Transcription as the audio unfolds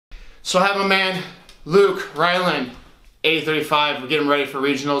So I have my man, Luke Reiland, 8035. We're getting ready for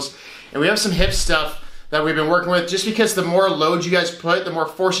regionals. And we have some hip stuff that we've been working with. Just because the more load you guys put, the more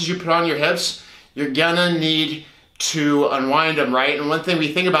forces you put on your hips, you're gonna need to unwind them, right? And one thing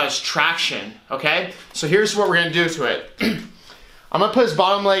we think about is traction, okay? So here's what we're gonna do to it. I'm gonna put his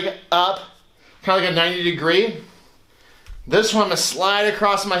bottom leg up, kind of like a 90 degree. This one I'm gonna slide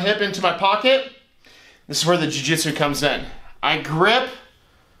across my hip into my pocket. This is where the jiu-jitsu comes in. I grip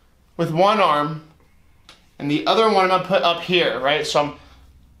with one arm, and the other one I'm gonna put up here, right? So I'm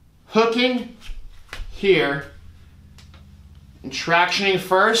hooking here, and tractioning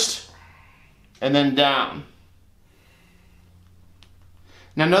first, and then down.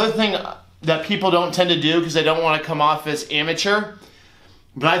 Now another thing that people don't tend to do because they don't want to come off as amateur,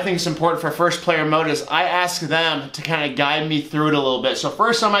 but I think it's important for first player mode, is I ask them to kind of guide me through it a little bit. So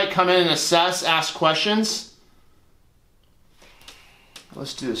first I might come in and assess, ask questions.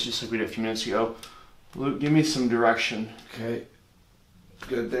 Let's do this just like we did a few minutes ago. Luke, give me some direction. Okay.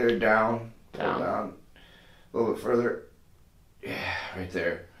 Good there, down. Down. A little bit further. Yeah, right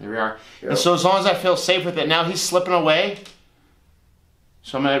there. There we are. Yep. And so as long as I feel safe with it, now he's slipping away.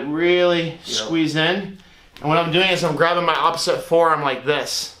 So I'm gonna really squeeze in. And what I'm doing is I'm grabbing my opposite forearm like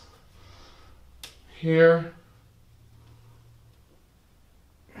this. Here.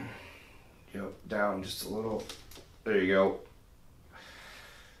 Yep, down just a little. There you go.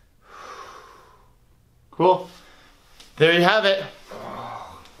 Cool. There you have it.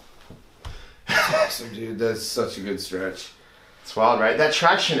 Oh. Awesome, dude. That's such a good stretch. It's wild, right? That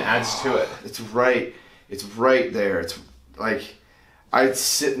traction adds to it. It's right there. It's like I'd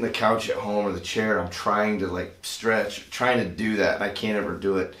sit in the couch at home or the chair. I'm trying to like stretch, trying to do that, and I can't ever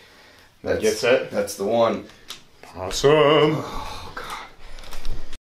do it. That gets it. That's the one. Awesome.